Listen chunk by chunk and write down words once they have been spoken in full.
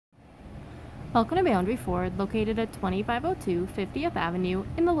Welcome to Boundary Ford, located at 2502 50th Avenue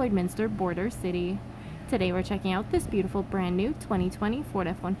in the Lloydminster border city. Today we're checking out this beautiful brand new 2020 Ford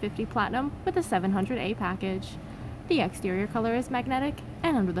F-150 Platinum with a 700A package. The exterior color is magnetic,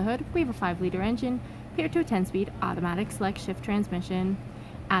 and under the hood we have a 5-liter engine paired to a 10-speed automatic select shift transmission.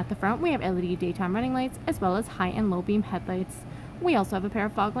 At the front we have LED daytime running lights as well as high and low beam headlights. We also have a pair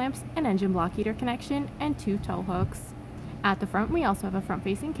of fog lamps, an engine block heater connection, and 2 tow hooks. At the front we also have a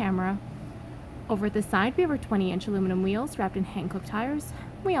front-facing camera. Over at this side, we have our 20-inch aluminum wheels wrapped in hand-cooked tires.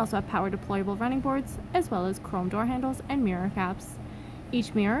 We also have power deployable running boards, as well as chrome door handles and mirror caps.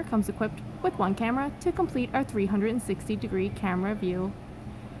 Each mirror comes equipped with one camera to complete our 360-degree camera view.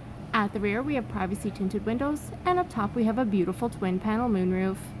 At the rear, we have privacy tinted windows, and up top we have a beautiful twin-panel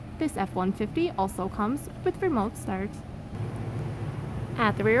moonroof. This F-150 also comes with remote start.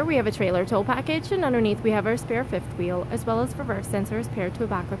 At the rear, we have a trailer tow package, and underneath we have our spare fifth wheel, as well as reverse sensors paired to a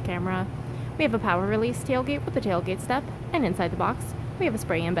backup camera. We have a power release tailgate with a tailgate step, and inside the box, we have a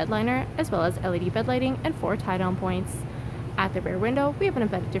spray-in bed liner, as well as LED bed lighting and 4 tie-down points. At the rear window, we have an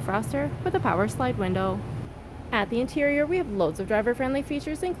embedded defroster with a power slide window. At the interior, we have loads of driver-friendly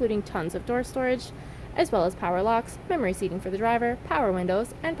features, including tons of door storage, as well as power locks, memory seating for the driver, power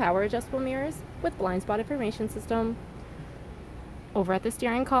windows, and power adjustable mirrors with blind spot information system. Over at the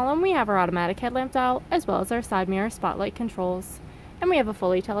steering column, we have our automatic headlamp dial, as well as our side mirror spotlight controls. And we have a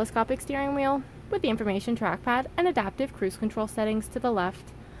fully telescopic steering wheel with the information trackpad and adaptive cruise control settings to the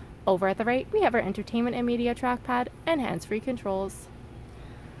left. Over at the right, we have our entertainment and media trackpad and hands-free controls.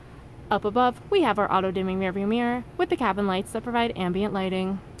 Up above, we have our auto-dimming rearview mirror with the cabin lights that provide ambient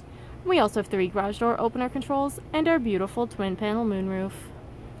lighting. We also have 3 garage door opener controls and our beautiful twin-panel moonroof.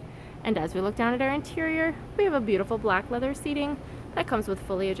 And as we look down at our interior, we have a beautiful black leather seating that comes with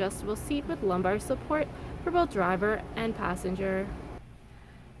fully adjustable seat with lumbar support for both driver and passenger.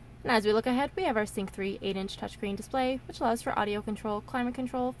 And as we look ahead, we have our Sync 3 8-inch touchscreen display, which allows for audio control, climate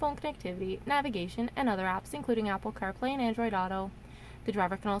control, phone connectivity, navigation, and other apps, including Apple CarPlay and Android Auto. The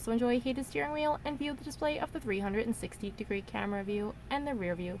driver can also enjoy a heated steering wheel and view the display of the 360-degree camera view and the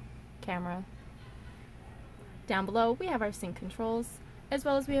rear view camera. Down below, we have our sync controls, as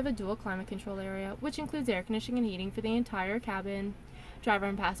well as we have a dual climate control area, which includes air conditioning and heating for the entire cabin. Driver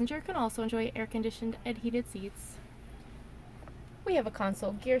and passenger can also enjoy air-conditioned and heated seats. We have a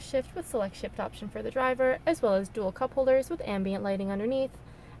console gear shift with select shift option for the driver, as well as dual cup holders with ambient lighting underneath,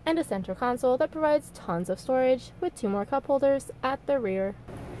 and a center console that provides tons of storage with 2 more cup holders at the rear.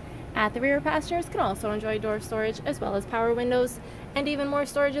 At the rear, passengers can also enjoy door storage as well as power windows, and even more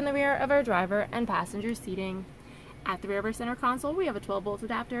storage in the rear of our driver and passenger seating. At the rear of our center console, we have a 12-volt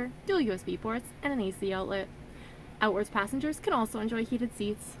adapter, dual USB ports, and an AC outlet. Outwards, passengers can also enjoy heated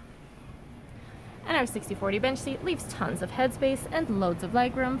seats. And our 60/40 bench seat leaves tons of headspace and loads of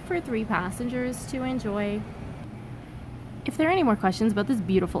legroom for 3 passengers to enjoy. If there are any more questions about this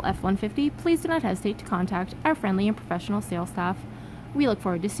beautiful F-150, please do not hesitate to contact our friendly and professional sales staff. We look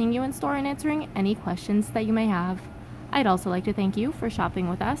forward to seeing you in store and answering any questions that you may have. I'd also like to thank you for shopping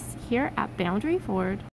with us here at Boundary Ford.